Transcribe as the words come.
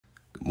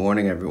Good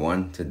morning,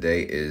 everyone.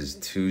 Today is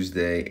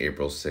Tuesday,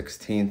 April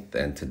 16th,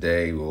 and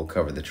today we will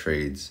cover the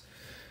trades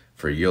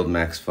for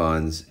YieldMax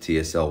funds,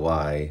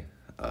 TSLY,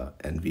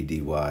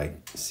 NVDY,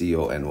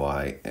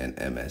 CONY, and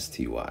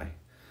MSTY.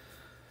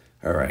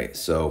 All right,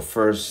 so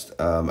first,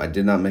 I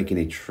did not make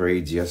any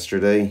trades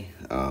yesterday,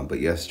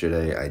 but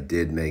yesterday I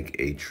did make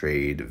a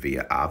trade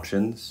via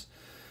options.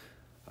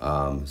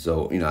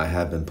 I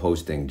have been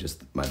posting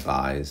just my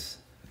buys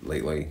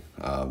lately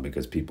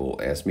because people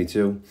ask me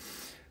to.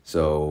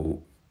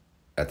 So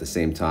at the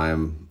same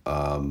time,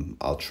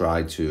 I'll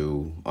try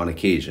to, on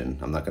occasion,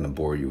 I'm not going to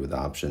bore you with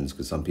options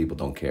because some people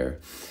don't care.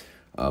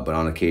 But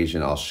on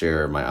occasion, I'll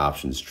share my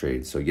options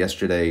trade. So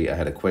yesterday, I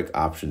had a quick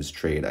options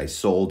trade. I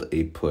sold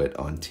a put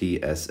on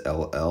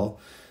TSLL,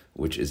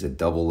 which is a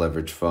double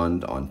leverage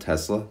fund on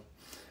Tesla.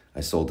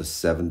 I sold a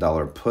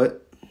 $7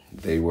 put.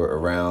 They were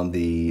around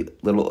they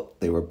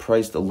were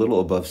priced a little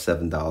above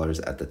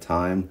 $7 at the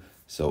time.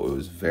 So it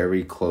was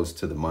very close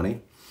to the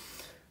money.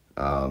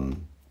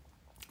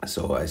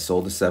 So I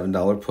sold a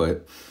 $7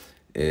 put.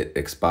 It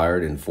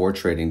expired in 4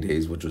 trading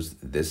days, which was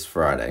this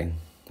Friday.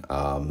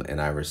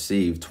 And I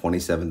received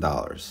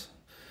 $27.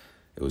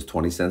 It was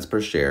 20 cents per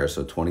share.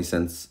 So 20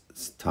 cents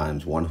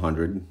times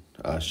 100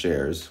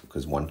 shares,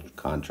 because one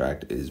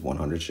contract is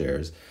 100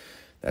 shares.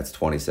 That's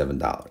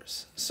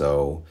 $27.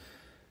 So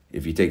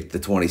if you take the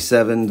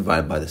 27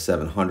 divided by the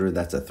 700,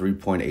 that's a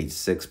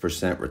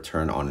 3.86%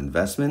 return on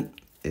investment.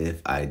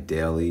 If I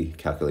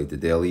calculate the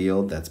daily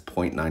yield, that's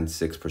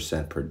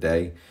 0.96% per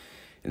day.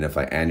 And if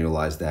I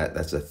annualize that,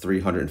 that's a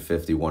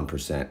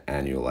 351%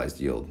 annualized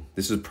yield.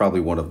 This is probably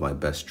one of my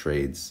best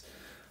trades.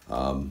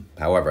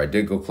 However, I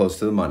did go close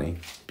to the money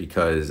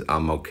because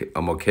I'm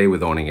okay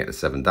with owning it at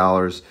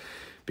 $7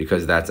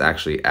 because that's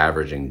actually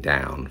averaging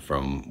down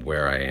from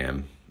where I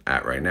am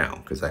at right now,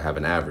 because I have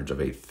an average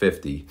of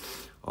 850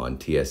 on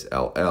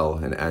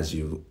TSLL, and as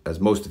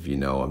most of you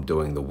know, I'm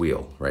doing the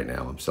wheel right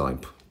now. I'm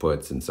selling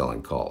puts and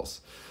selling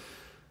calls.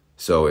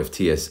 So if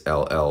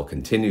TSLL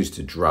continues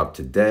to drop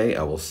today,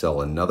 I will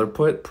sell another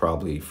put,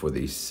 probably for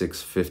the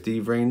 650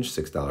 range,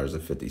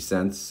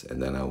 $6.50,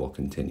 and then I will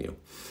continue.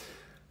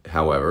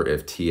 However,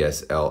 if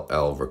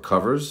TSLL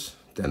recovers,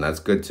 then that's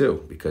good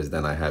too, because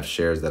then I have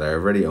shares that I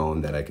already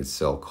own that I could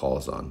sell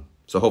calls on.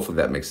 So hopefully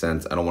that makes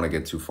sense. I don't want to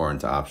get too far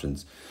into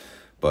options,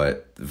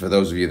 but for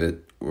those of you that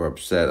were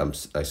upset,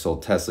 I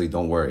sold Tesla.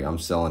 Don't worry, I'm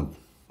selling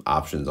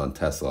options on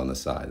Tesla on the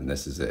side, and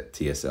this is it,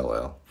 TSLL.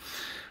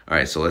 All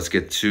right, so let's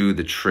get to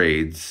the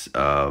trades.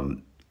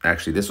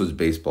 Actually, this was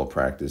baseball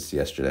practice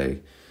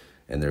yesterday,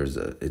 and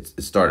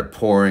it started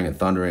pouring and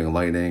thundering and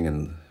lightning,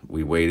 and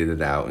we waited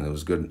it out, and it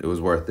was good. It was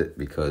worth it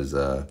because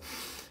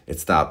it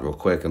stopped real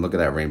quick, and look at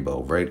that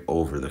rainbow right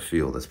over the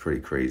field. That's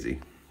pretty crazy.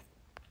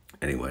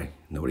 Anyway,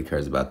 nobody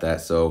cares about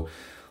that, so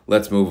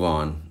let's move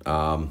on.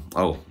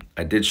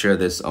 I did share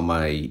this on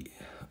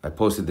I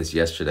posted this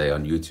yesterday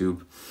on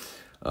YouTube.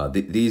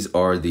 These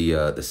are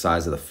the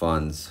size of the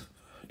funds,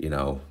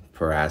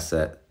 per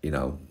asset,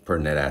 per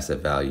net asset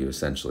value,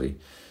 essentially.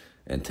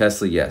 And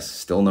Tesla, yes,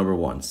 still number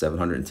one,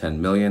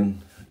 710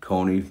 million.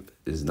 CONY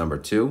is number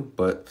 2,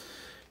 but,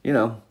 I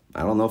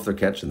don't know if they're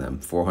catching them.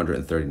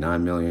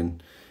 439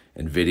 million.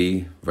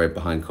 NVDY, right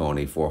behind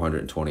CONY,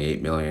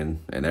 428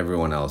 million. And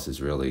everyone else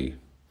is really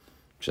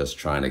just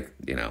trying to,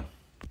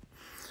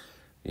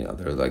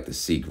 they're like the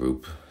C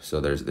group. So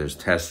there's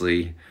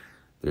TSLY,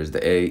 there's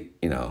the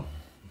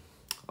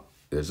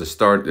there's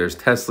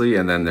TSLY,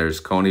 and then there's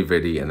CONY,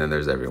 NVDY, and then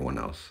there's everyone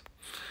else.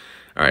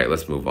 All right,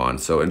 let's move on.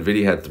 So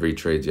NVDY had 3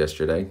 trades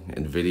yesterday.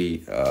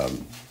 NVDY,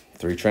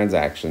 3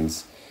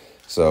 transactions.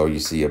 So you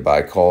see a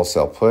buy call,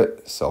 sell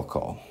put, sell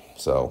call.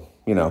 So,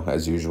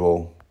 as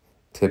usual,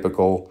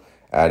 typical,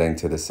 adding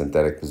to the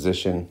synthetic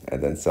position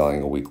and then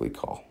selling a weekly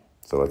call.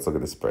 So let's look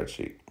at the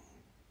spreadsheet.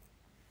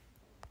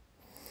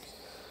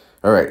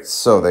 All right,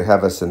 so they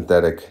have a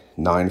synthetic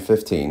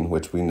 915,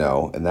 which we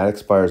know, and that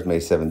expires May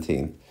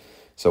 17th.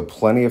 So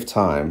plenty of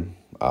time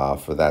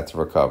for that to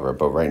recover.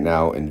 But right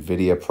now,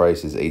 NVIDIA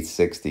price is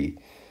 860,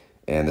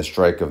 and the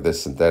strike of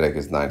this synthetic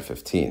is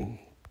 915.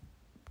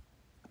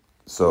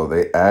 So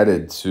they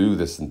added to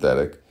the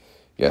synthetic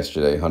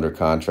yesterday, 100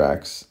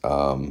 contracts,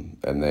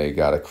 and they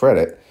got a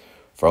credit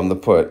from the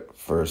put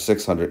for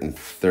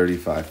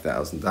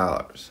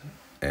 $635,000.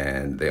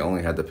 And they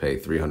only had to pay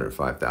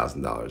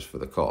 $305,000 for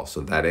the call. So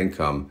that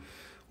income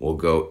will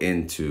go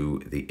into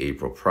the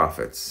April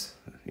profits,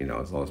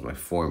 as long as my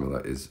formula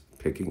is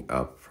picking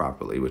up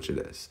properly, which it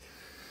is.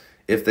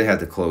 If they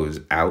had to close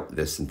out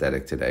this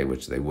synthetic today,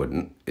 which they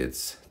wouldn't,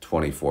 it's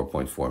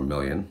 24.4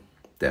 million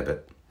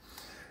debit.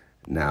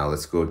 Now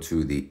let's go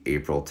to the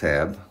April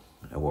tab.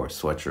 I wore a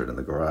sweatshirt in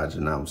the garage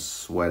and now I'm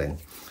sweating.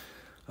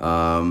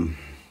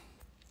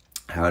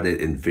 How did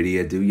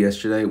NVIDIA do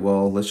yesterday?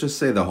 Well, let's just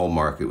say the whole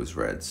market was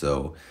red.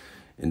 So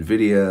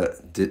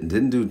NVIDIA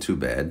didn't do too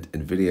bad.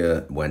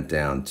 NVIDIA went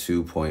down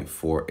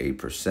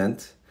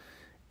 2.48%.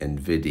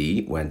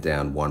 NVDY went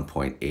down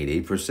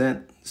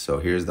 1.88%. So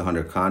here's the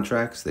 100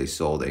 contracts. They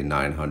sold a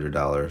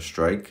 $900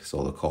 strike,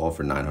 sold a call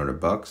for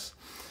 $900.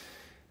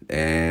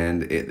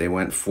 And they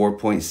went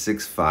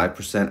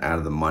 4.65% out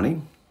of the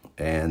money,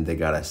 and they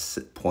got a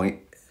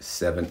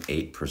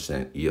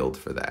 0.78% yield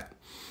for that,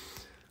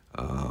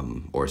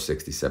 or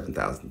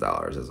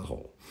 $67,000 as a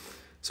whole.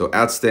 So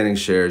outstanding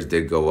shares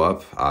did go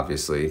up,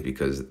 obviously,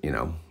 because, you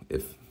know,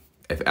 if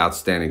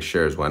outstanding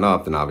shares went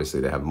up, then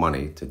obviously they have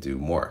money to do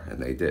more, and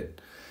they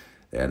did.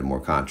 They added more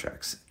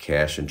contracts.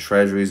 Cash and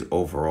treasuries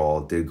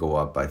overall did go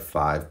up by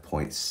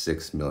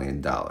 $5.6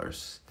 million.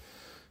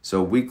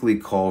 So weekly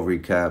call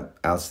recap,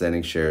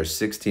 outstanding shares,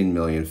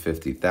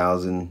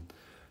 16,050,000.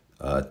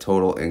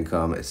 Total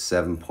income is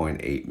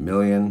 7.8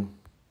 million.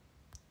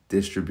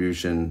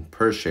 Distribution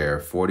per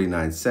share,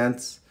 49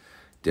 cents.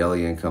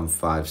 Daily income,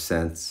 5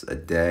 cents a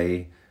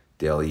day.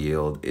 Daily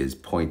yield is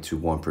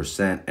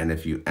 0.21%. And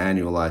if you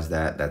annualize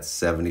that, that's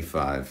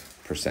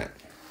 75%.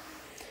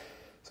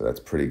 So that's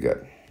pretty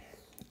good.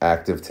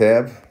 Active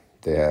tab,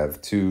 they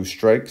have 2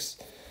 strikes.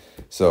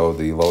 So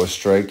the lowest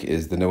strike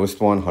is the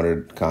newest one,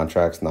 100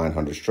 contracts,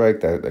 900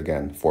 strike. That,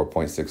 again,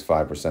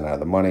 4.65% out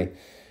of the money.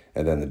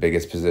 And then the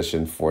biggest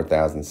position,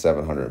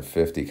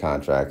 4,750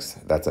 contracts.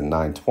 That's a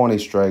 920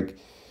 strike,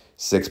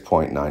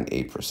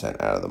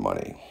 6.98% out of the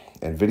money.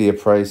 NVDY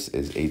price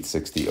is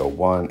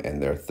 860.01,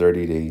 and their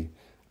 30-day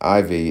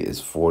IV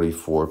is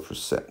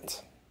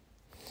 44%.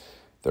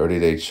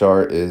 30-day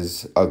chart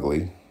is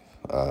ugly,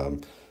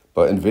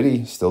 but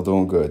NVDY still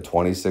doing good,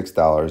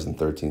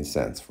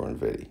 $26.13 for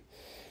NVDY.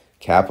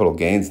 Capital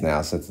gains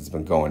now, since it's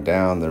been going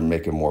down, they're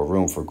making more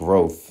room for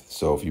growth.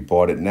 So if you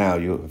bought it now,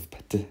 you have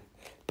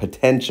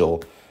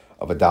potential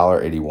of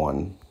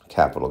 $1.81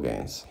 capital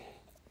gains.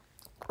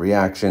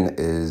 Reaction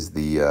is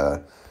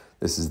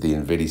this is the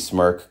NVDY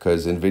smirk,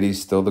 because NVDY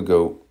is still the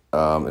GOAT,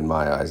 in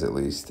my eyes at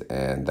least,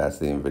 and that's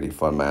the NVDY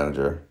fund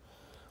manager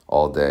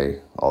all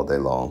day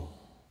long.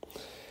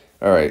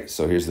 All right,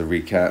 so here's the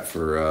recap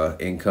for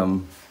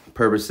income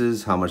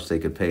purposes, how much they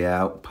could pay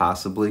out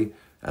possibly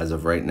as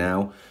of right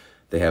now.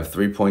 They have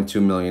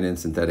 3.2 million in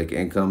synthetic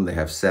income. They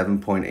have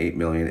 7.8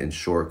 million in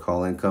short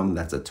call income.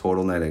 That's a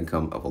total net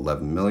income of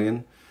 11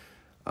 million,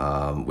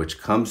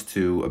 which comes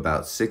to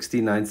about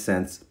 69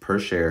 cents per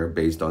share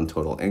based on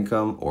total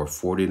income, or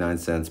 49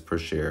 cents per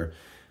share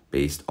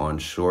based on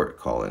short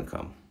call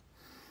income.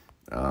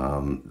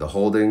 The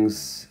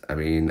holdings, I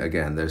mean,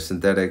 again, they're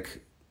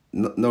synthetic.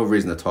 No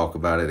reason to talk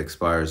about it.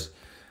 Expires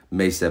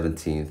May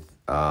 17th.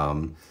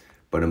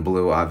 But in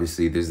blue,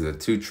 obviously, these are the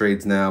 2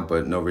 trades now,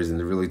 but no reason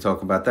to really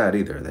talk about that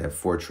either. They have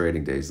 4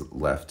 trading days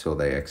left till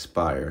they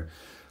expire.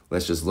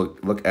 Let's just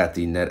look at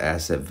the net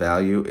asset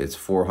value. It's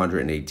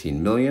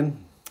 418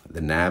 million.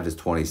 The NAV is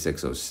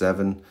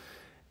 2607,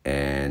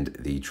 and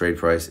the trade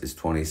price is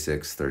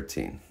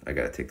 2613. I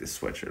gotta take this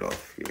sweatshirt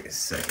off. Give me a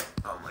second.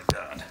 Oh my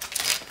God.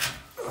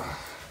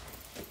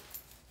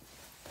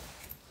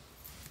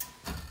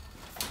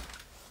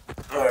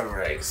 All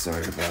right,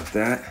 sorry about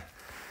that.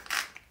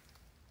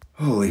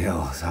 Holy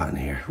hell, it's hot in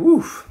here.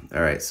 Woo.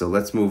 All right, so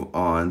let's move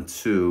on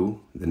to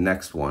the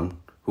next one.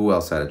 Who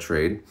else had a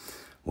trade?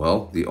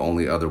 Well, the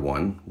only other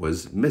one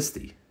was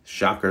MSTY.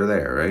 Shocker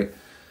there, right?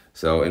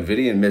 So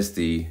NVDY and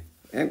MSTY,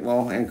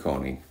 and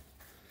CONY,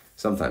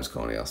 sometimes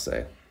CONY, I'll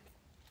say,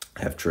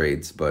 have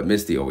trades, but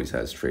MSTY always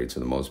has trades for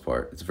the most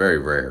part. It's very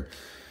rare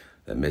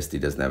that MSTY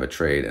doesn't have a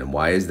trade. And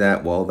why is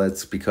that? Well,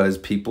 that's because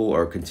people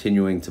are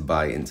continuing to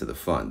buy into the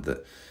fund.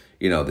 The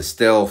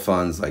stale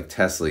funds like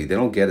TSLY, they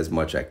don't get as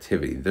much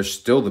activity. They're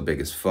still the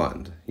biggest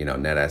fund,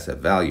 net asset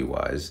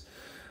value-wise.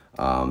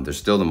 They're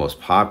still the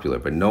most popular,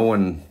 but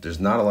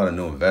there's not a lot of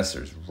new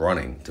investors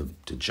running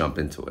to jump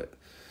into it.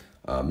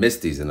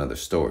 MSTY's another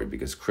story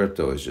because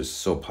crypto is just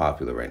so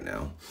popular right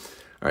now.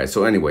 All right,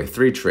 so anyway,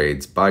 3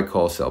 trades: buy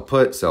call, sell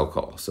put, sell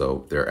call.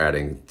 So they're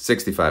adding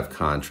 65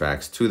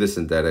 contracts to the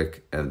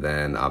synthetic, and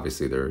then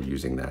obviously they're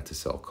using that to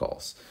sell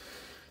calls.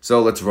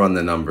 So let's run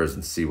the numbers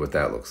and see what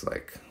that looks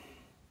like.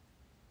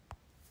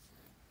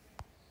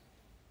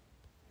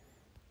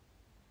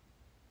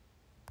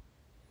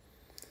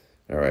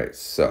 All right,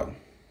 so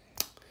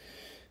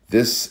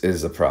this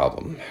is a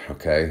problem,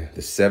 okay?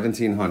 The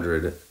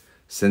 1700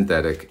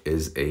 synthetic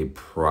is a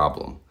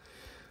problem.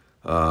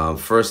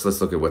 First,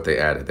 let's look at what they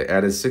added. They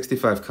added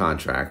 65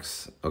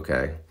 contracts,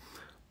 okay?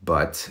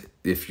 But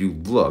if you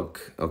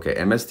look, okay,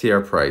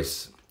 MSTR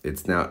price,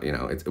 it's now,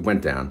 it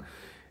went down.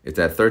 It's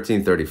at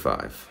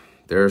 1335.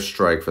 Their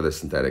strike for the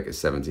synthetic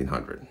is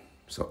 1700.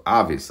 So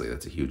obviously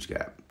that's a huge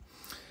gap.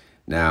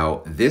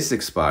 Now, this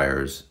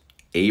expires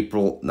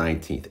April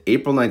 19th.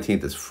 April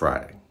 19th is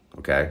Friday,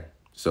 okay?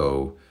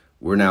 So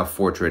we're now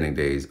 4 trading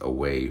days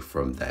away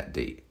from that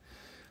date.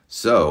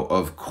 So,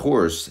 of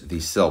course, the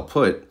sell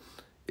put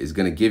is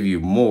going to give you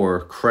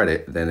more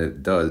credit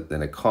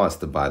than it costs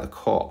to buy the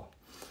call.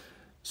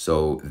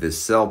 So the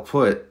sell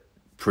put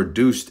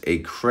produced a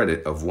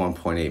credit of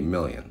 1.8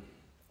 million.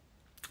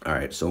 All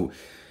right, so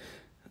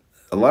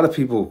a lot of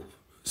people,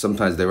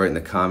 sometimes they write in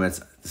the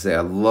comments, say,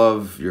 I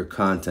love your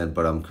content,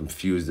 but I'm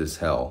confused as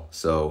hell.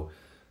 So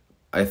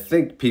I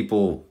think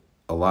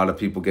a lot of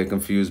people get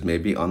confused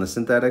maybe on the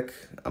synthetic.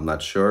 I'm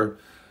not sure.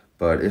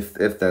 But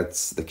if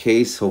that's the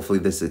case, hopefully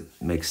this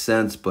makes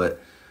sense.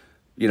 But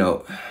you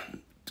know,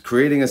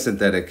 creating this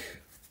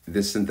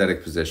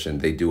synthetic position,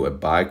 they do a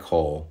buy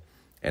call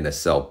and a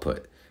sell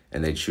put,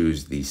 and they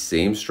choose the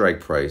same strike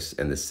price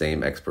and the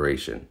same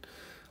expiration.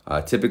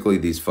 Typically,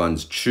 these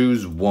funds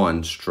choose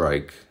one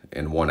strike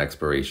and one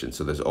expiration.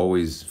 So there's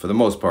always, for the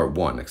most part,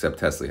 one, except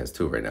TSLY has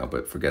two right now,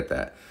 but forget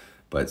that.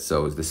 But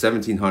so the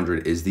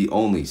 1700 is the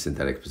only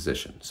synthetic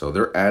position. So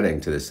they're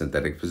adding to this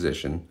synthetic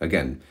position,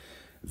 again,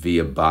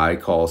 via buy,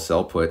 call,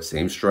 sell, put,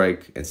 same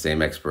strike and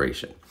same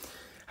expiration.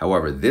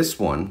 However, this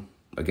one,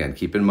 again,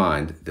 keep in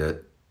mind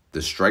that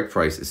the strike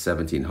price is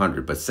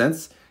 1700, but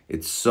since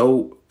it's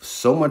so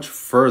much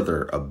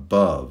further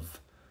above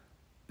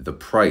the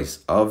price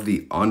of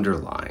the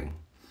underlying,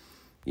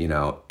 you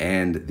know,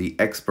 and the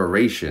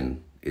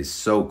expiration is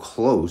so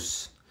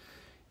close,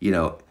 you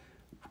know,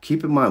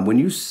 keep in mind when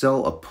you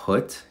sell a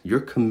put, you're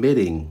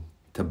committing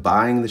to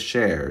buying the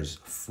shares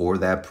for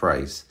that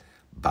price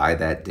by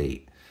that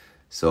date.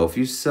 So if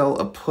you sell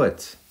a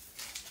put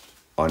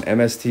on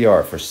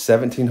MSTR for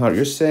 1700,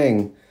 you're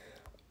saying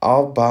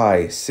I'll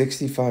buy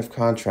 65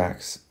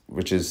 contracts,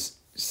 which is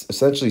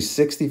essentially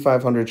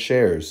 6,500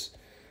 shares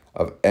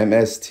of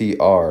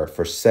MSTR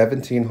for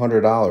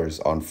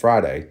 $1,700 on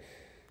Friday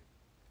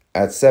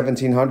at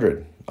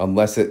 1,700,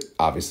 unless it,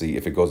 obviously,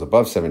 if it goes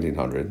above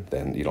 1,700,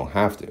 then you don't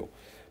have to.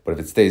 But if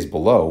it stays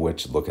below,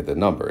 which look at the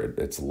number,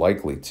 it's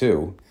likely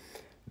to,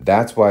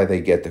 that's why they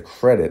get the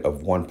credit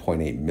of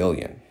 1.8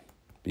 million,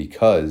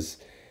 because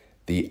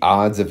the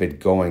odds of it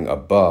going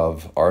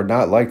above are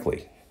not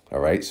likely. All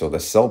right. So the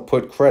sell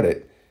put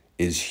credit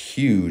is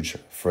huge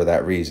for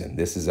that reason.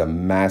 This is a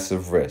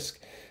massive risk.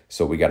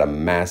 So we got a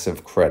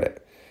massive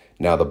credit.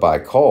 Now the buy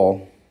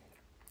call,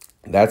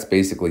 that's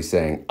basically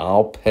saying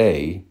I'll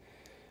pay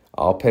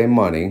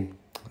money,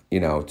 you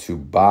know, to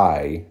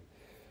buy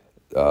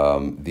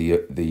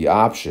the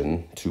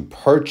option to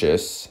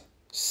purchase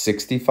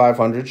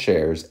 6,500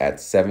 shares at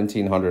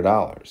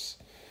 $1,700.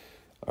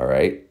 All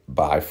right,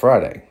 by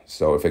Friday.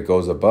 So if it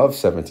goes above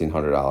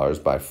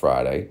 $1,700 by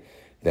Friday,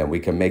 then we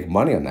can make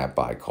money on that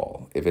buy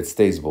call. If it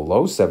stays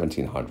below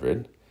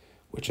 1,700,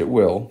 which it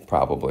will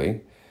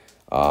probably,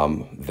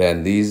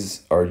 then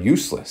these are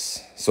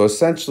useless. So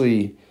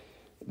essentially,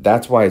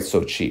 that's why it's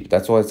so cheap.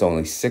 That's why it's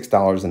only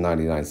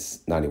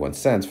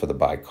 $6.91 for the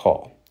buy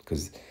call,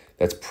 because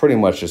that's pretty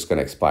much just going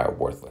to expire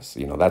worthless.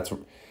 You know,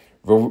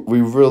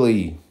 we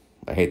really,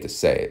 I hate to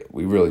say it,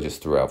 we really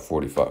just threw out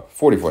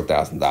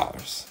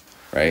 $44,000,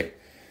 right?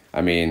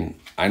 I mean,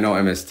 I know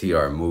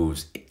MSTR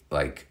moves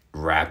like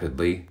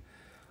rapidly,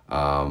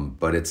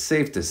 but it's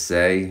safe to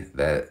say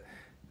that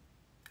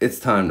it's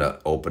time to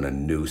open a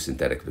new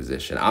synthetic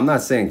position. I'm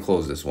not saying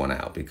close this one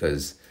out,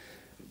 because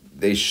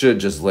they should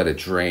just let it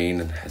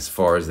drain as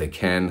far as they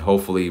can.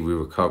 Hopefully we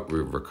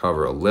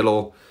recover a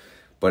little.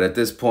 But at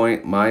this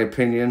point, my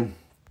opinion,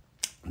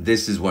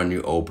 this is when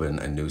you open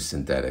a new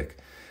synthetic.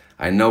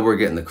 I know we're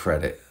getting the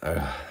credit.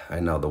 I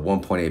know the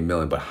 1.8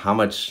 million, but how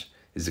much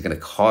is it going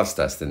to cost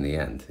us in the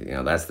end? You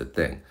know, that's the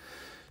thing.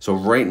 So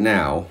right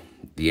now,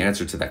 the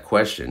answer to that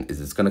question is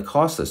it's going to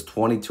cost us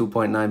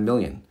 22.9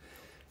 million.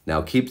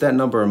 Now, keep that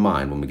number in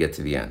mind when we get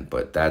to the end,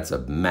 but that's a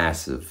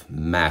massive,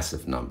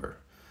 massive number.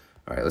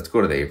 All right, let's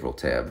go to the April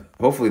tab.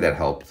 Hopefully that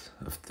helped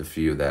the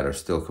few that are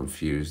still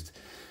confused.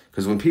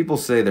 Because when people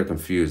say they're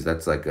confused,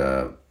 that's like,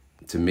 to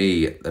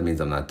me, that means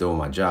I'm not doing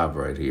my job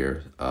right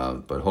here.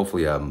 But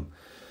hopefully, you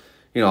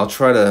know, I'll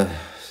try to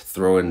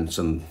throw in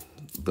some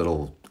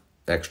little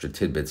extra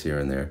tidbits here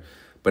and there.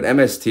 But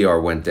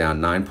MSTR went down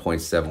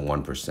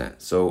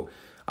 9.71%. So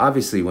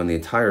obviously, when the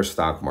entire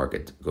stock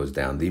market goes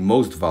down, the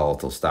most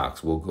volatile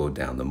stocks will go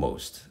down the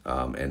most.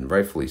 And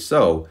rightfully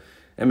so,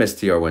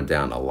 MSTR went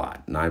down a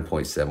lot.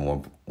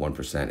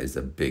 9.71% is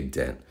a big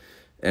dent.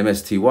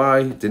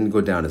 MSTY didn't go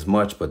down as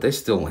much, but they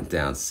still went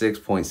down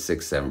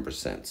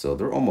 6.67%. So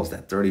they're almost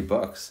at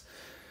 $30.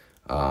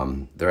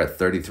 They're at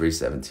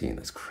 33.17.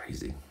 That's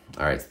crazy.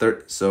 All right.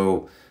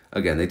 So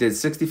again, they did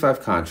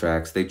 65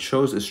 contracts. They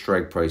chose a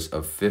strike price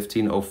of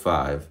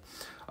 15.05.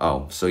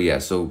 Oh, so yeah.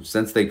 So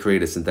since they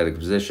create a synthetic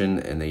position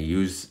and they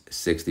use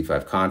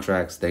 65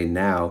 contracts, they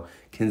now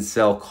can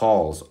sell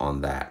calls on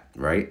that,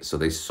 right? So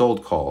they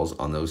sold calls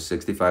on those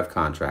 65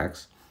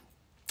 contracts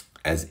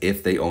as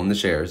if they own the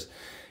shares,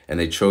 and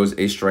they chose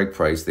a strike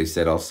price. They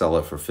said, I'll sell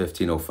it for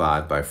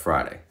 15.05 by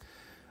Friday.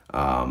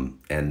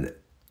 And,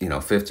 you know,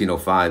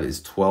 15.05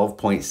 is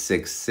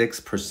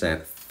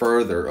 12.66%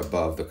 further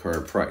above the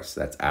current price.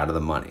 That's out of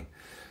the money.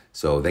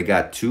 So they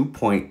got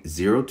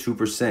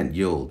 2.02%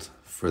 yield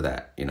for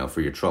that, you know,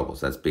 for your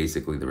troubles. That's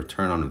basically the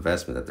return on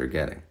investment that they're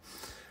getting.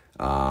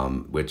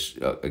 Which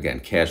again,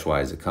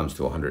 cash-wise, it comes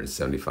to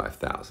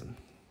 175,000.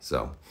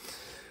 So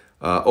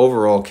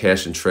overall,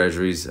 cash and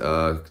treasuries,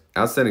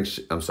 outstanding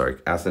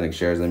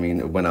shares. I mean,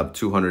 it went up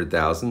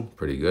 200,000,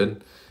 pretty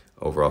good.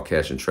 Overall,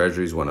 cash and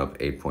treasuries went up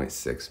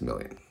 8.6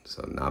 million.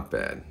 So not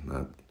bad.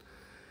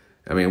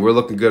 I mean, we're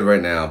looking good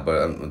right now,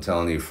 but I'm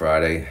telling you,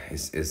 Friday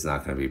it's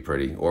not going to be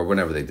pretty, or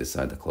whenever they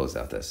decide to close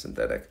out that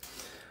synthetic.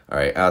 All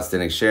right,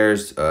 outstanding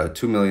shares,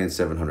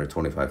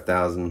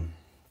 2,725,000.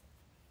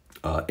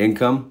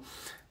 Income,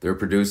 They're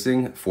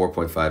producing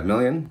 4.5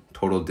 million.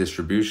 Total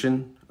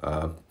distribution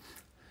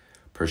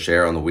per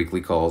share on the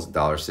weekly calls,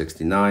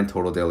 $1.69.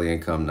 Total daily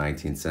income,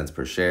 19 cents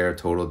per share.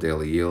 Total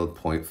daily yield,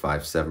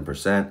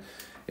 0.57%.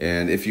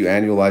 And if you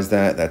annualize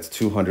that, that's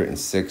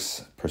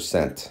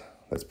 206%.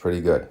 That's pretty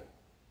good.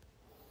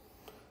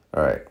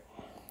 All right,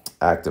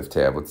 active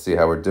tab. Let's see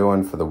how we're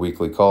doing for the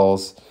weekly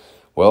calls.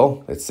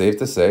 Well, it's safe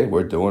to say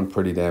we're doing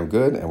pretty damn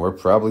good, and we're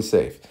probably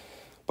safe.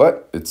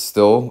 But it's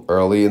still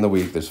early in the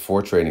week. There's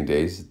 4 trading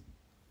days.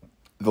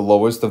 The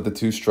lowest of the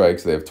 2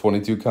 strikes, they have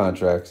 22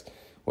 contracts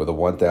with a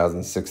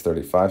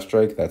 1,635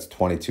 strike. That's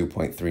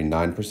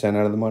 22.39%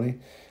 out of the money.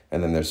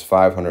 And then there's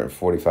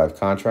 545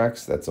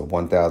 contracts. That's a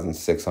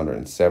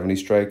 1,670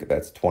 strike.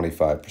 That's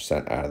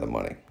 25% out of the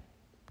money.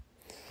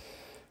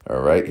 All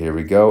right, here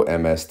we go.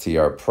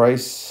 MSTR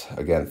price,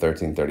 again,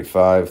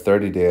 1335.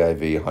 30-day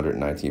IV,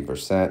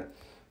 119%.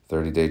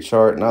 30-day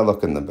chart, not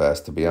looking the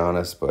best, to be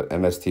honest. But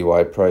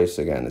MSTY price,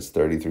 again, is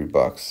 33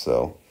 bucks.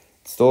 So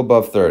it's still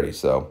above 30,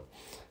 so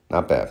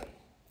not bad.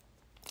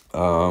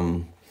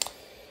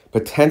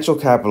 Potential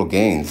capital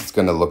gains, it's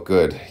going to look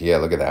good. Yeah,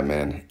 look at that,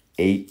 man.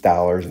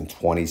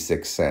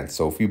 $8.26.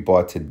 So if you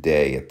bought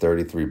today at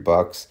 33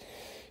 bucks,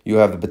 you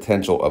have the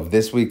potential of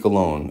this week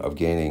alone of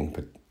gaining,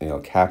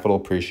 capital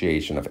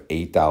appreciation of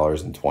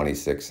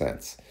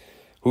 $8.26.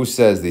 Who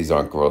says these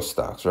aren't growth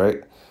stocks,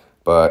 right?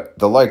 But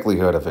the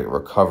likelihood of it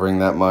recovering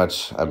that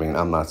much, I mean,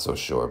 I'm not so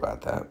sure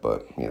about that,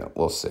 but,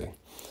 we'll see.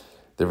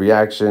 The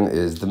reaction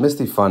is the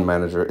MSTY fund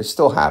manager is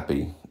still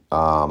happy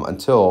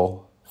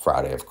until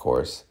Friday, of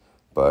course,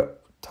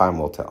 but time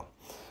will tell.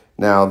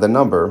 Now, the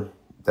number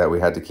that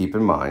we had to keep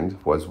in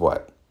mind was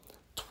what?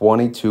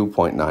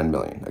 22.9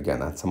 million. Again,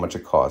 that's how much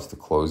it cost to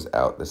close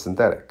out the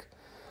synthetic.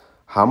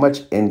 How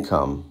much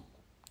income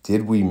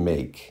did we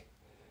make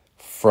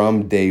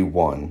from day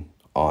one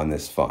on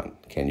this fund?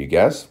 Can you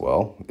guess?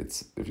 Well,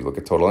 if you look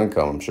at total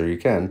income, I'm sure you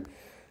can.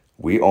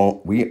 We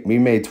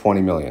made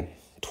 20 million,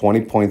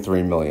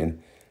 20.3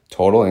 million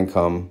total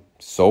income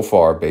so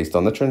far based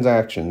on the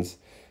transactions.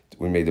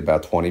 We made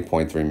about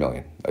 20.3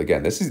 million.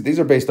 Again, these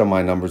are based on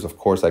my numbers. Of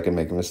course, I can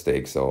make a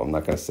mistake, so I'm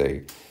not going to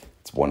say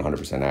it's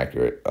 100%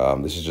 accurate.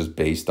 This is just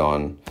based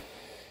on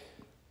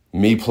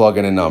me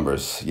plugging in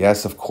numbers.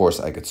 Yes, of course,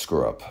 I could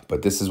screw up,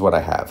 but this is what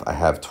I have. I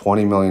have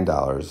 $20 million,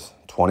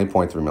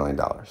 $20.3 million,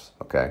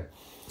 okay?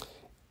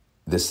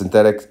 This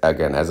synthetic,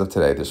 again, as of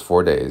today, there's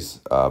 4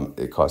 days.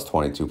 It cost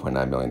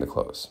 $22.9 million to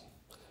close.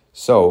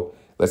 So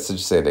let's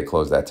just say they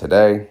close that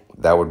today.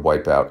 That would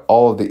wipe out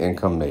all of the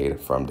income made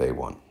from day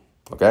one.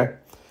 Okay,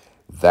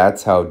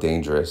 that's how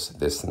dangerous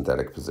this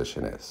synthetic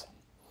position is.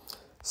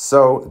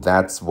 So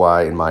that's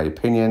why, in my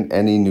opinion,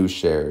 any new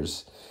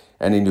shares,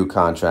 any new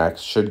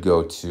contracts should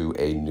go to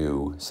a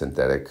new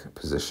synthetic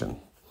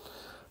position.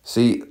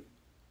 See,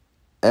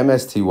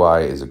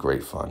 MSTY is a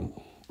great fund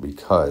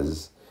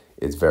because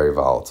it's very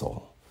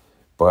volatile,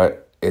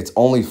 but it's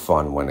only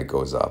fun when it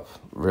goes up.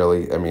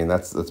 Really, I mean,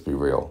 let's be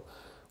real.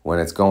 When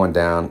it's going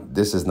down,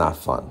 this is not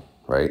fun,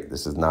 right?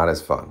 This is not as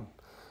fun.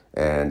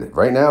 And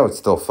right now it's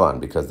still fun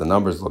because the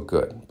numbers look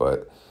good.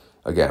 But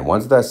again,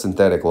 once that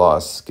synthetic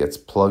loss gets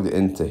plugged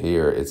into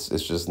here, it's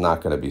just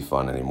not going to be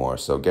fun anymore.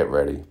 So get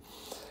ready.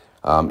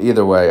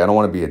 Either way, I don't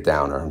want to be a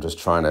downer. I'm just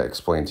trying to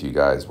explain to you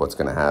guys what's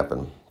going to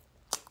happen.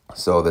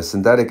 So the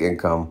synthetic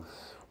income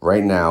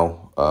right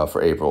now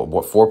for April,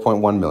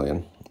 4.1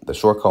 million. The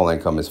short call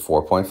income is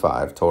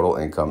 4.5. Total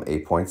income,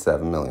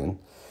 8.7 million.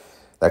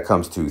 That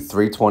comes to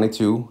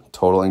 322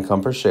 total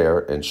income per share,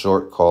 and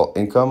short call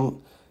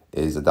income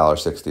is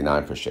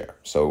 $1.69 per share.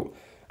 So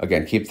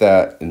again, keep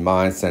that in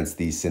mind since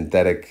the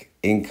synthetic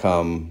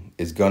income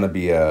is going to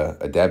be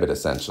a debit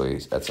essentially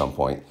at some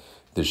point.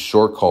 The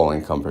short call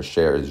income per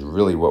share is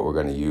really what we're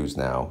going to use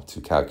now to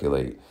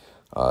calculate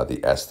the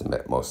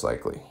estimate most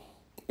likely.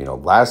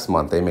 Last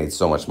month they made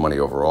so much money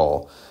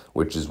overall,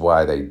 which is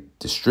why they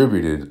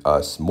distributed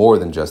us more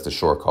than just the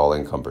short call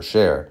income per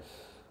share.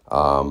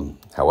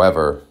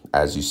 However,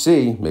 as you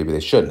see, maybe they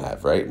shouldn't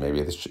have, right?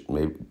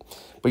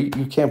 But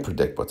you can't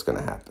predict what's going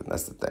to happen.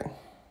 That's the thing.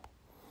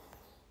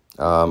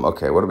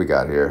 Okay, what do we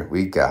got here?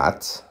 We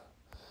got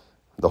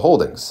the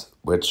holdings,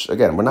 which,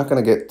 again, we're not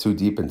going to get too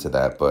deep into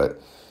that.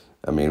 But,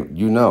 I mean,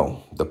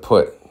 the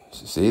put.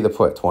 See, the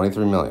put,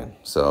 23 million.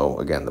 So,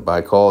 again, the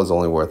buy call is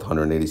only worth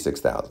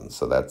 186,000.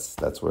 So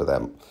that's where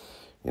that,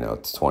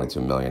 it's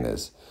 22 million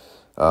is.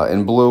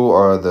 In blue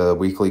are the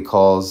weekly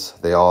calls.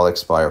 They all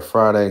expire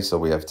Friday, so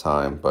we have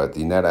time. But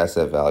the net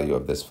asset value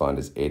of this fund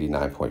is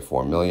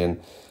 89.4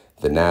 million.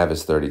 The NAV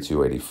is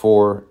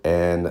 32.84,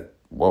 and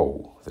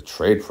whoa, the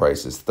trade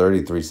price is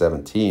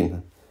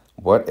 33.17.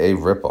 What a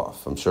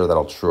ripoff! I'm sure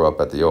that'll true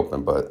up at the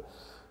open, but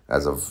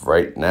as of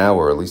right now,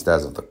 or at least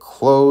as of the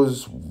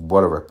close,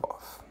 what a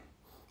ripoff!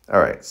 All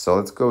right, so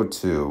let's go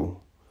to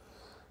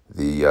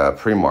the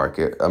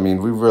pre-market. I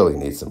mean, we really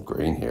need some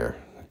green here.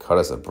 Cut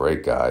us a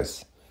break,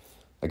 guys.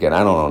 Again,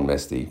 I don't own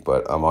MSTY,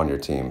 but I'm on your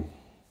team.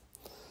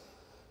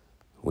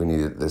 We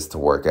needed this to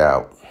work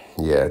out.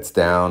 Yeah, it's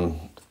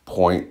down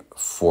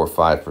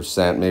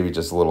 0.45%, maybe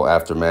just a little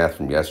aftermath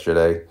from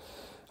yesterday.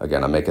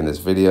 Again, I'm making this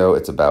video.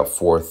 It's about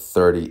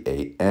 4:30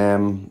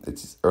 a.m.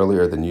 It's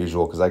earlier than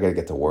usual because I got to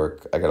get to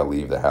work. I got to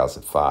leave the house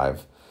at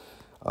 5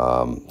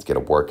 to get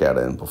a workout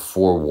in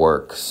before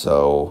work.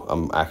 So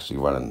I'm actually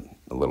running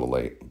a little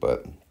late,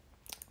 but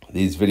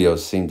these videos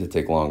seem to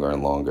take longer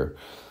and longer.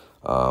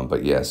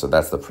 But yeah, so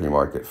that's the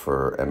pre-market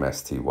for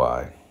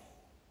MSTY.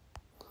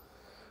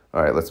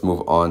 All right, let's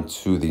move on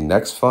to the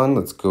next fund.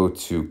 Let's go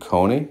to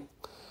CONY.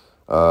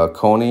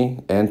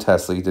 CONY and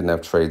TSLY didn't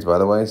have trades, by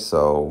the way,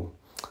 so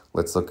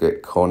let's look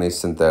at CONY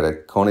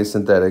Synthetic. CONY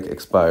Synthetic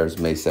expires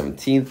May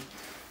 17th,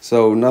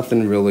 so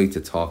nothing really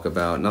to talk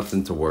about,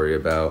 nothing to worry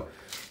about.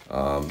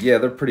 Yeah,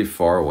 they're pretty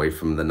far away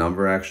from the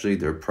number, actually.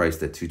 They're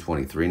priced at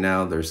 223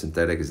 now. Their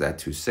synthetic is at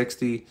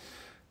 260.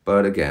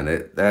 But again,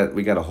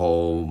 we got a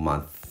whole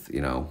month,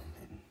 you know.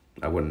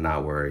 I would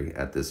not worry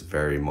at this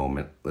very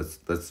moment.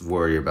 Let's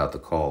worry about the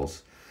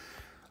calls.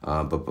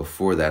 But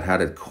before that, how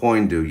did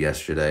COIN do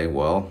yesterday?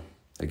 Well,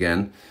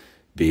 again,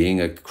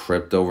 being a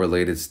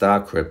crypto-related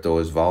stock, crypto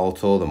is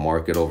volatile. The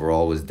market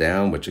overall was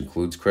down, which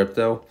includes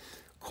crypto.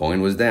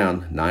 COIN was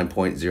down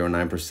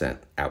 9.09%.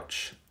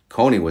 Ouch.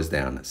 CONY was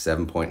down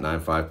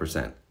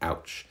 7.95%.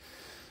 Ouch.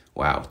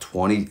 Wow,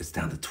 it's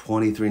down to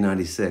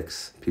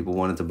 23.96. People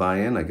wanted to buy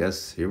in. I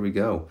guess here we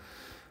go.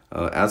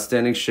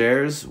 Outstanding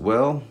shares,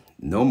 well,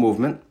 no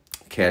movement.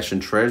 Cash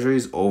and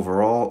treasuries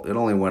overall, it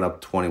only went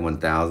up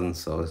 21,000,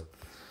 so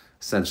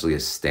essentially a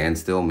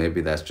standstill.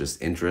 Maybe that's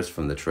just interest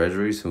from the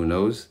treasuries, who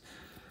knows.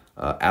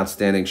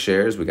 Outstanding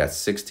shares, we got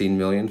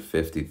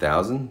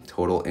 16,050,000.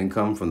 Total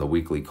income from the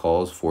weekly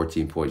calls,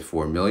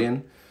 14.4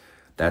 million.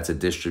 That's a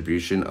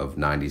distribution of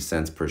 90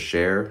 cents per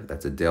share.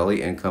 That's a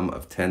daily income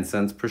of 10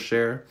 cents per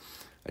share.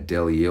 A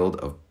daily yield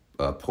of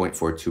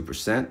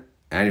 0.42%.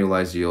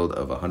 Annualized yield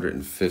of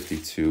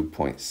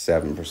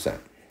 152.7%.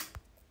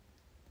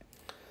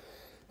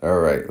 All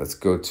right, let's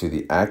go to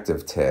the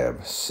active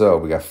tab. So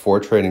we got 4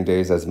 trading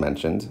days, as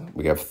mentioned.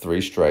 We have 3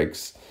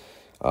 strikes.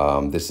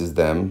 This is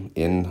them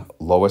in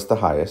lowest to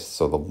highest.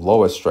 So the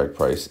lowest strike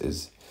price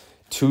is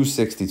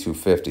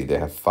 262.50. They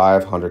have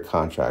 500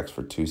 contracts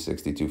for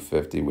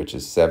 262.50, which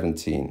is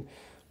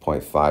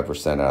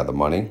 17.5% out of the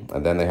money.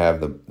 And then they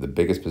have the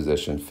biggest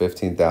position,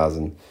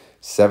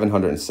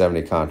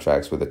 15,770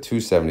 contracts with a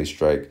 270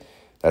 strike.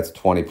 That's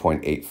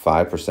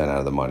 20.85% out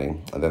of the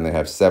money. And then they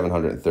have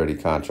 730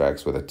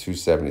 contracts with a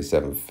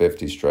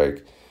 277.50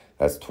 strike.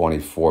 That's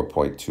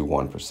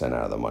 24.21%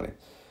 out of the money.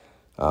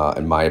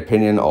 In my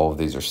opinion, all of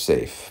these are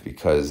safe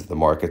because the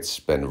market's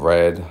been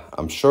red.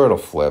 I'm sure it'll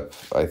flip.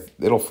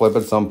 It'll flip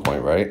at some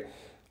point, right?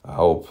 I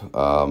hope.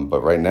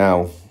 But right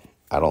now,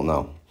 I don't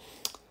know.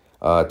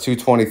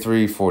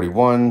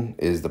 223.41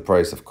 is the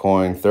price of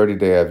COIN.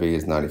 30-day IV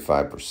is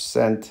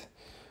 95%.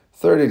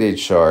 30-day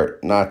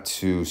chart, not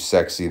too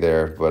sexy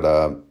there, but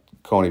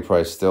CONY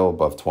price still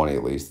above 20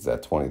 at least. It's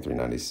at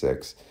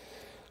 23.96.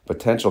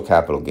 Potential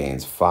capital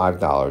gains,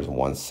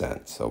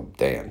 $5.01. So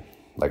damn,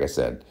 like I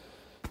said,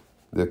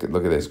 look at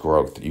this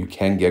growth. You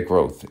can get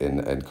growth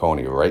in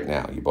CONY right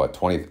now. You bought at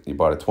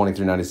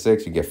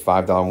 23.96. You get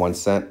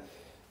 $5.01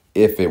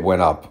 if it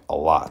went up a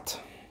lot.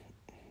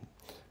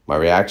 My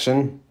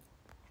reaction,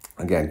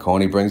 again,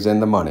 CONY brings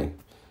in the money,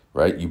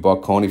 right? You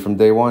bought CONY from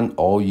day one.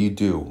 All you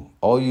do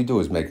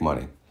is make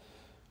money,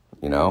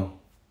 you know?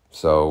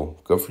 So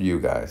good for you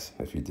guys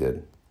if you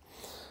did.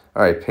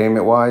 All right,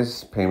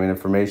 payment-wise, payment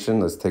information.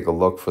 Let's take a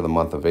look for the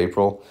month of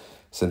April.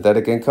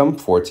 Synthetic income,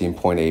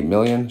 14.8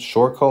 million.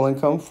 Short call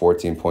income,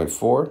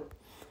 14.4.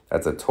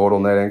 That's a total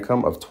net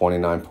income of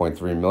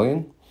 29.3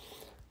 million.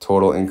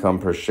 Total income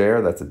per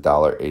share, that's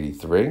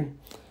 $1.83.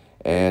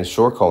 And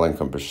short call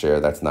income per share,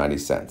 that's 90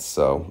 cents.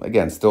 So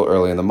again, still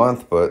early in the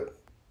month, but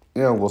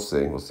you know, we'll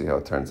see. We'll see how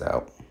it turns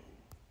out.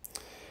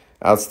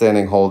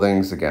 Outstanding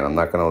holdings, again, I'm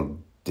not going to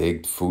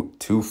dig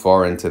too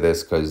far into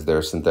this because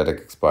their synthetic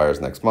expires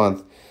next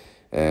month.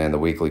 And the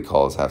weekly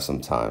calls have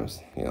some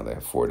times, you know, they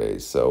have 4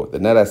 days. So the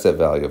net asset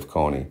value of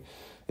CONY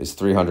is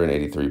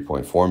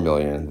 383.4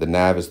 million. The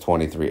NAV is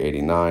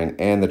 23.89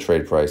 and the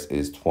trade price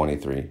is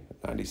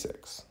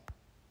 23.96.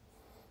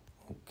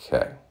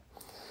 Okay.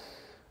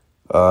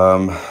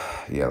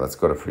 Yeah, let's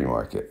go to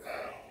pre-market.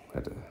 I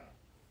had to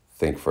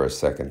think for a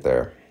second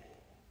there.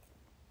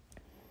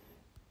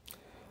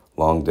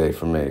 Long day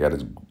for me. I got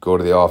to go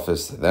to the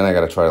office. Then I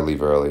got to try to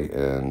leave early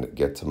and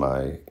get to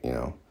my, you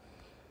know,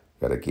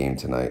 got a game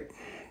tonight.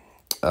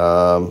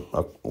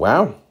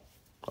 Wow.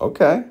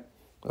 Okay.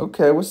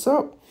 Okay, what's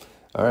up?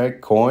 All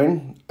right,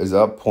 COIN is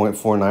up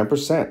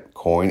 0.49%.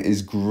 COIN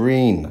is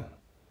green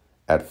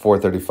at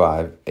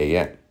 4:35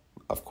 a.m.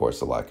 Of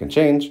course, a lot can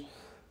change,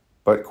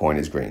 but COIN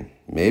is green.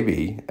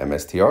 Maybe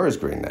MSTR is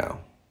green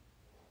now,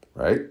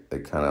 right? They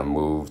kind of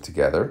move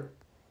together.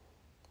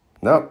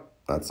 Nope,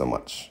 not so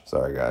much.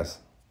 Sorry, guys.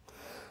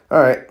 All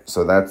right,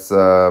 so that's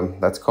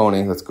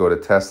CONY. Let's go to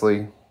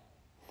TSLY.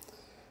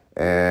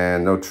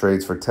 And no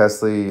trades for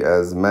TSLY.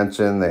 As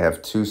mentioned, they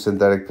have 2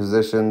 synthetic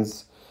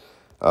positions.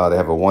 They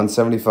have a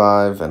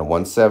 175 and a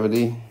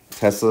 170.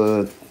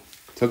 Tesla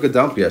took a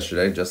dump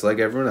yesterday, just like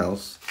everyone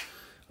else.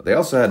 They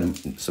also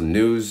had some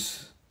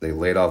news They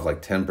laid off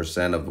like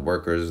 10% of the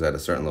workers at a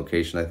certain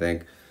location, I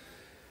think.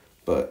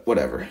 But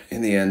whatever.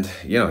 In the end,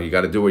 you know, you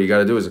got to do what you got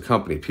to do as a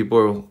company.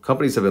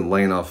 Companies have been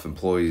laying off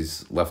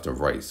employees left and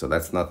right. So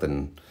that's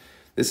nothing.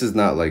 This is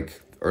not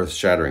like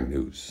earth-shattering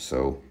news.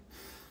 So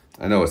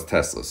I know it's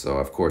Tesla. So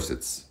of course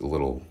it's a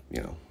little,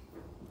 you know,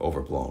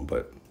 overblown.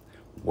 But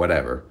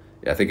whatever.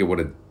 I think it would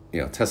have,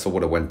 you know, Tesla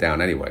would have went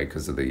down anyway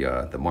because of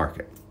the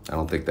market. I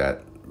don't think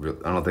that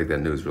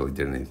news really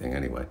did anything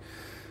anyway.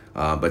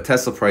 But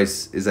Tesla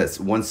price is at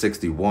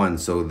 161.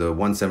 So the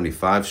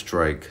 175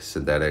 strike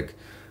synthetic,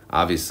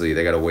 obviously,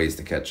 they got a ways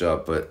to catch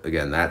up. But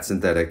again, that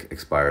synthetic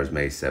expires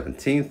May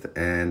 17th,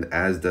 and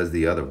as does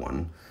the other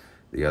one.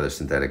 The other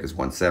synthetic is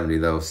 170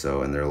 though,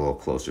 so, and they're a little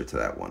closer to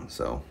that one.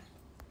 So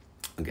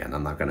again,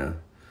 I'm not going to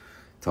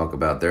talk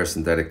about their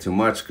synthetic too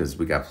much because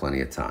we got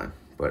plenty of time.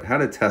 But how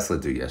did Tesla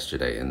do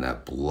yesterday in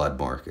that blood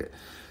market?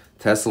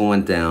 Tesla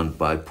went down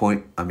by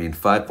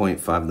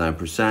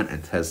 5.59%,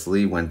 and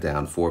TSLY went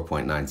down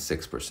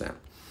 4.96%.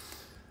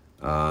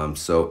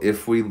 So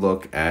if we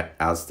look at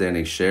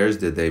outstanding shares,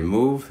 did they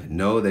move?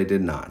 No, they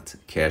did not.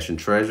 Cash and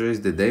treasuries,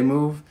 did they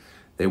move?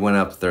 They went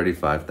up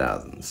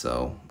 35,000.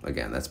 So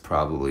again, that's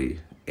probably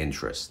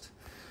interest.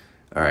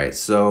 All right,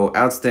 so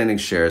outstanding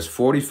shares,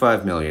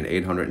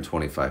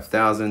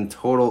 45,825,000.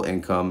 Total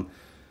income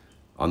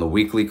on the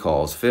weekly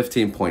calls,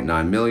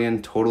 15.9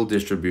 million. Total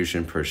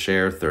distribution per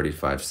share,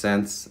 35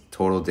 cents.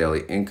 Total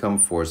daily income,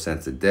 4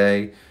 cents a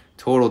day.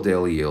 Total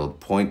daily yield,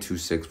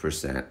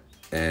 0.26%.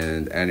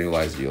 And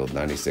annualized yield,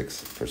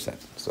 96%.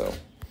 So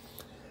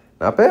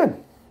not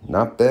bad.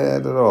 Not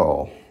bad at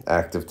all.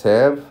 Active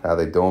tab, how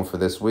they doing for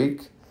this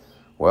week?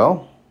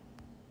 Well,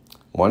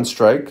 one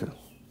strike,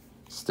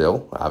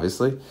 still,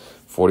 obviously.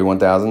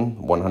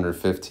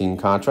 41,115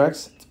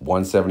 contracts,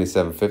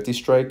 177.50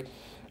 strike,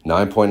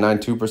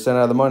 9.92% out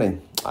of the money.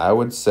 I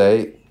would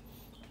say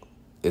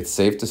it's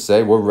safe to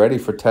say we're ready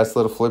for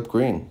Tesla to flip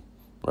green,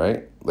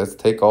 right? Let's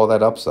take all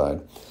that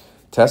upside.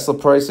 Tesla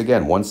price,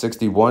 again,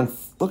 161.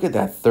 Look at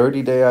that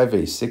 30-day IV,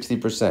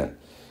 60%.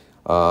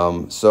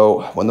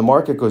 So when the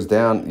market goes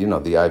down, you know,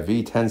 the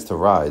IV tends to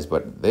rise,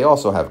 but they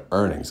also have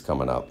earnings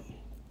coming up.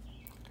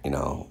 You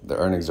know, the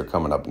earnings are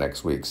coming up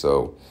next week.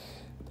 So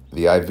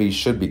the IV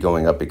should be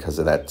going up because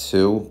of that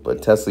too.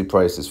 But Tesla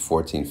price is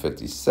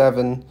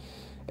 14.57.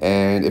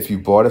 And if you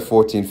bought at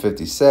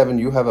 14.57,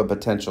 you have a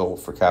potential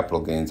for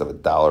capital gains of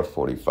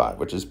 $1.45,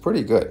 which is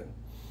pretty good.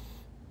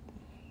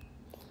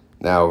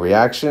 Now,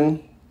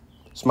 reaction,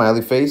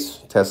 smiley face.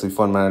 Tesla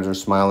fund manager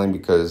smiling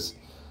because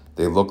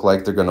they look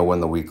like they're going to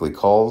win the weekly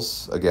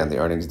calls. Again, the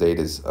earnings date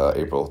is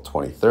April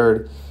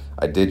 23rd.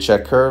 I did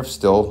check curve,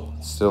 still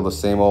the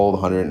same old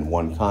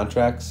 101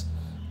 contracts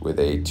with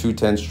a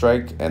 210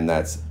 strike, and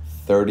that's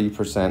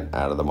 30%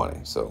 out of the money.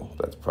 So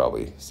that's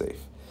probably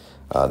safe.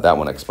 That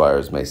one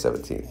expires May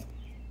 17th.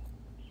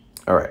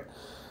 All right,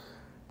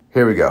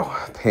 here we go.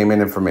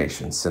 Payment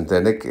information.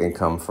 Synthetic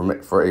income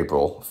for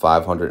April,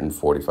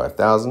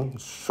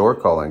 545,000. Short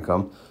call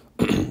income,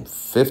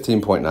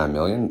 15.9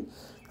 million.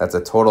 That's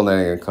a total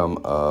net income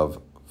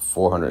of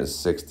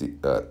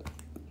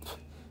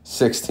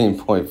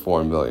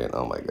 16.4 million.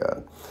 Oh my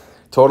God.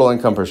 Total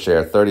income per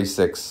share,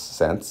 36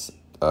 cents.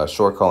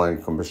 Short call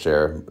income per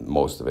share,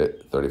 most of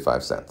it,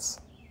 35 cents.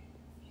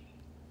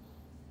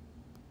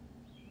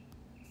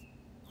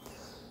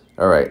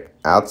 All right,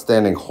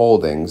 outstanding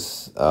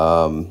holdings.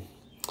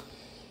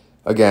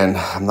 Again,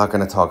 I'm not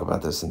going to talk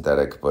about the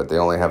synthetic, but they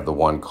only have the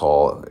one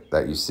call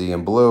that you see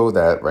in blue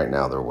that right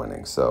now they're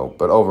winning. So,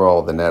 but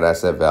overall, the net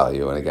asset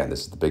value, and again,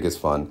 this is the biggest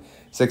fund,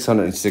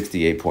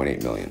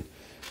 668.8 million.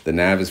 The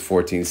NAV is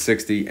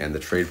 1460 and the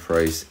trade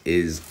price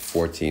is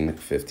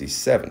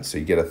 1457. So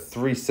you get a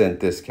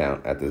 3-cent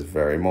discount at this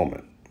very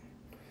moment.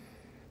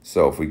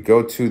 So if we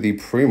go to the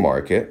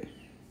pre-market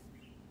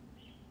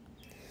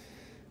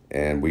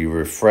and we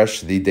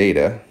refresh the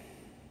data,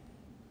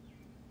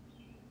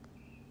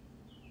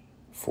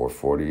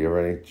 440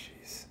 already.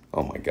 Jeez.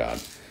 Oh my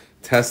God.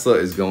 Tesla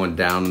is going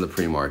down in the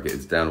pre-market.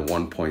 It's down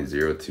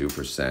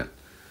 1.02%.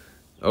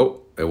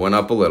 Oh, it went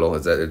up a little.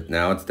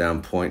 Now it's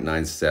down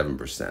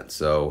 0.97%.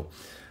 So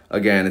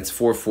again, it's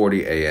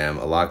 4:40 a.m.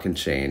 A lot can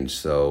change.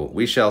 So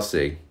we shall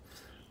see.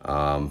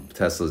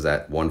 Tesla's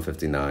at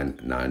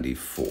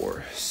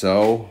 159.94.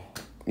 So,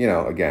 you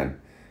know, again,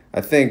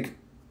 I think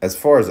as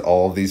far as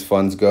all of these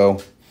funds go,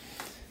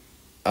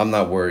 I'm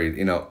not worried.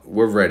 You know,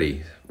 we're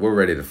ready. We're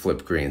ready to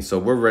flip green. So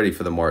we're ready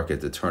for the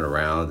market to turn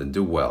around and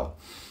do well.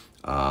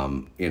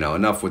 You know,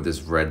 enough with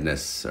this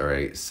redness, all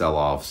right,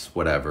 sell-offs,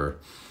 whatever.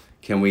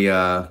 Can we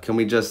turn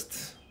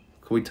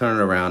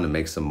it around and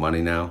make some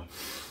money now?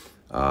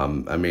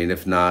 I mean,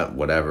 if not,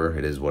 whatever,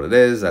 it is what it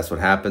is. That's what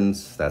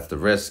happens. That's the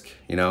risk,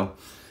 you know.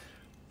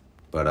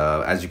 But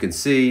as you can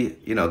see,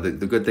 you know,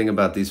 the good thing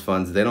about these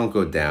funds, they don't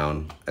go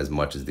down as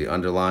much as the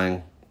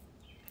underlying.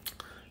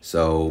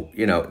 So,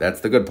 you know,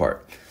 that's the good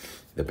part.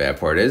 The bad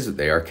part is that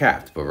they are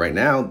capped. But right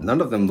now,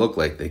 none of them look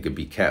like they could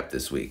be capped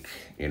this week,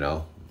 you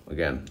know.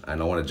 Again, I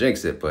don't want to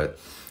jinx it, but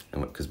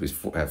because we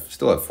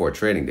still have 4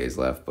 trading days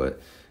left.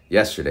 But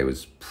yesterday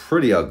was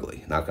pretty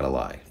ugly, not going to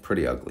lie,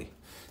 pretty ugly.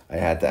 I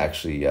had to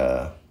actually,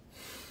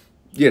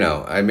 you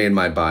know, I made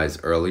my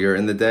buys earlier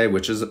in the day,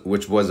 which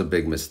was a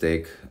big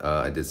mistake.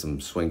 I did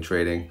some swing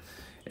trading,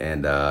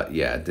 and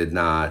yeah,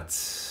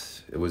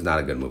 it was not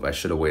a good move. I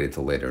should have waited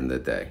till later in the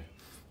day.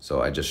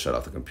 So I just shut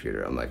off the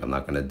computer. I'm like, I'm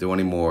not gonna do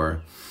any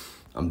more.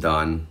 I'm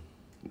done.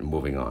 I'm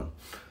moving on.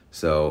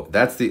 So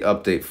that's the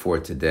update for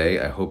today.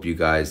 I hope you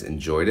guys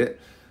enjoyed it.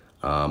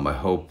 I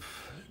hope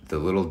the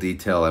little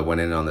detail I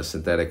went in on the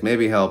synthetic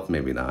maybe helped,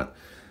 maybe not.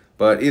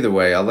 But either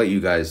way, I'll let you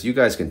guys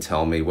can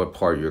tell me what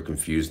part you're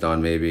confused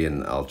on maybe,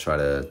 and I'll try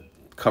to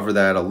cover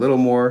that a little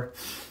more,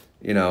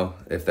 you know,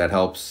 if that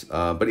helps.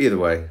 But either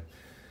way,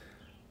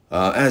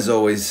 as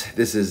always,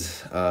 this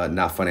is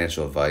not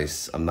financial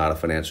advice. I'm not a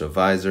financial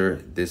advisor.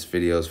 This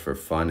video is for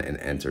fun and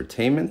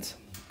entertainment.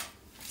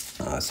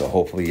 So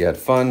hopefully you had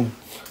fun.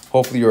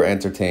 Hopefully you were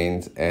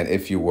entertained. And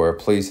if you were,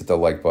 please hit the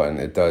like button.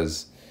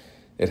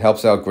 It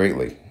helps out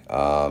greatly. Quick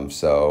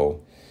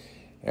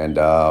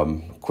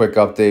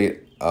update.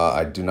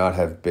 I do not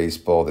have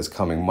baseball this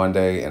coming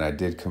Monday, and I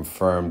did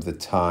confirm the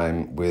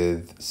time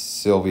with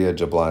Sylvia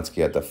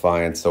Jablonski at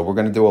Defiance. So we're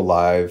going to do a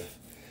live,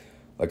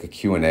 like a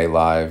Q&A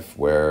live,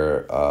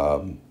 where,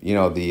 you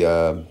know,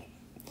 the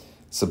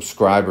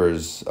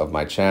subscribers of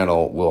my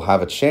channel will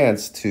have a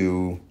chance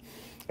to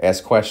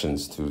ask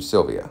questions to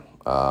Sylvia.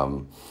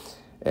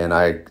 And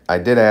I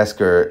did ask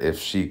her if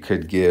she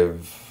could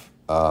give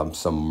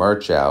some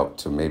merch out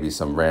to maybe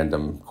some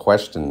random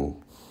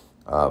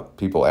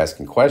people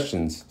asking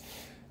questions.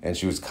 And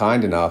she was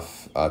kind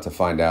enough to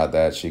find out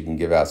that she can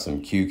give out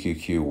some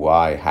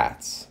QQQY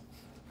hats.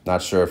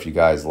 Not sure if you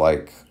guys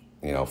like,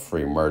 you know,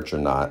 free merch or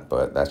not,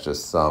 but that's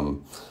just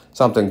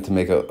something to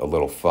make a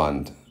little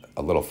fun.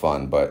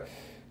 But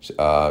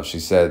she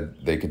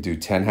said they could do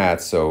 10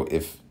 hats. So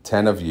if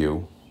 10 of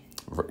you,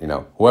 you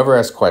know, whoever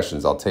asks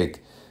questions, I'll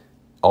take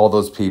all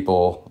those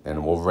people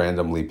and we'll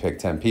randomly pick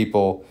 10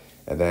 people,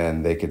 and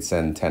then they could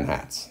send 10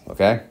 hats.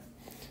 Okay.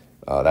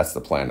 That's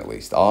the plan, at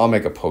least. I'll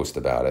make a post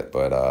about it,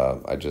 but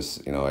I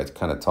just, you know, I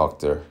kind of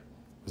talked to her,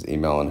 was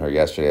emailing her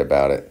yesterday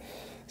about it.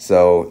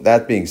 So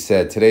that being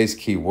said, today's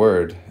key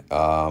word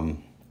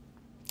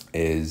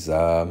is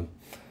I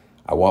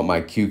want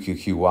my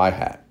QQQY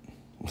hat.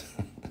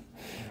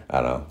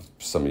 I don't know,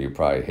 some of you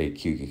probably hate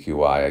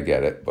QQQY, I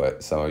get it,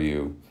 but some of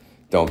you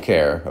don't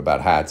care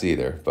about hats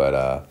either.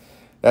 But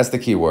that's the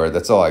key word.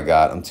 That's all I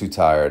got. I'm too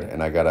tired,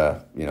 and I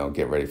gotta, you know,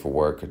 get ready for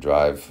work,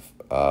 drive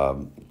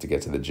to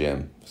get to the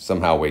gym,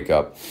 somehow wake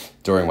up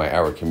during my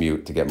hour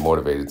commute to get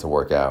motivated to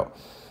work out.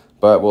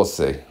 But we'll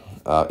see.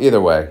 Either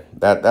way,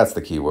 that's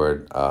the key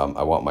word.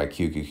 I want my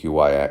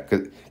QQQY at,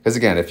 because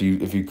again, if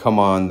you come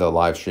on the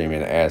live stream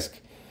and ask,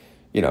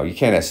 you know, you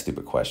can't ask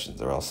stupid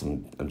questions, or else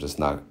I'm just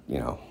not, you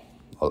know,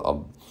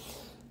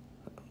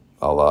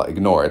 I'll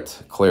ignore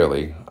it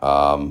clearly.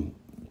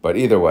 But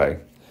either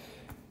way,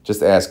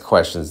 just ask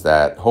questions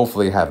that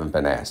hopefully haven't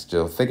been asked.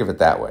 You'll think of it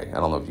that way. I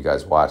don't know if you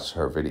guys watched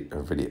her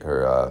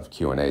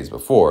Q&As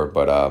before,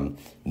 but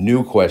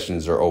new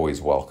questions are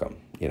always welcome,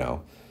 you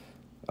know.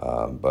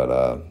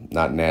 But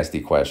not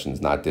nasty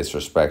questions, not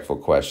disrespectful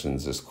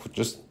questions,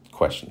 just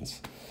questions.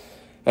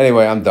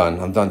 Anyway, I'm done.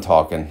 I'm done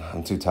talking.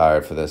 I'm too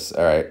tired for this.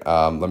 All right,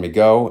 let me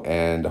go,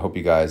 and I hope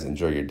you guys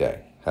enjoy your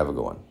day. Have a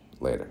good one.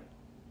 Later.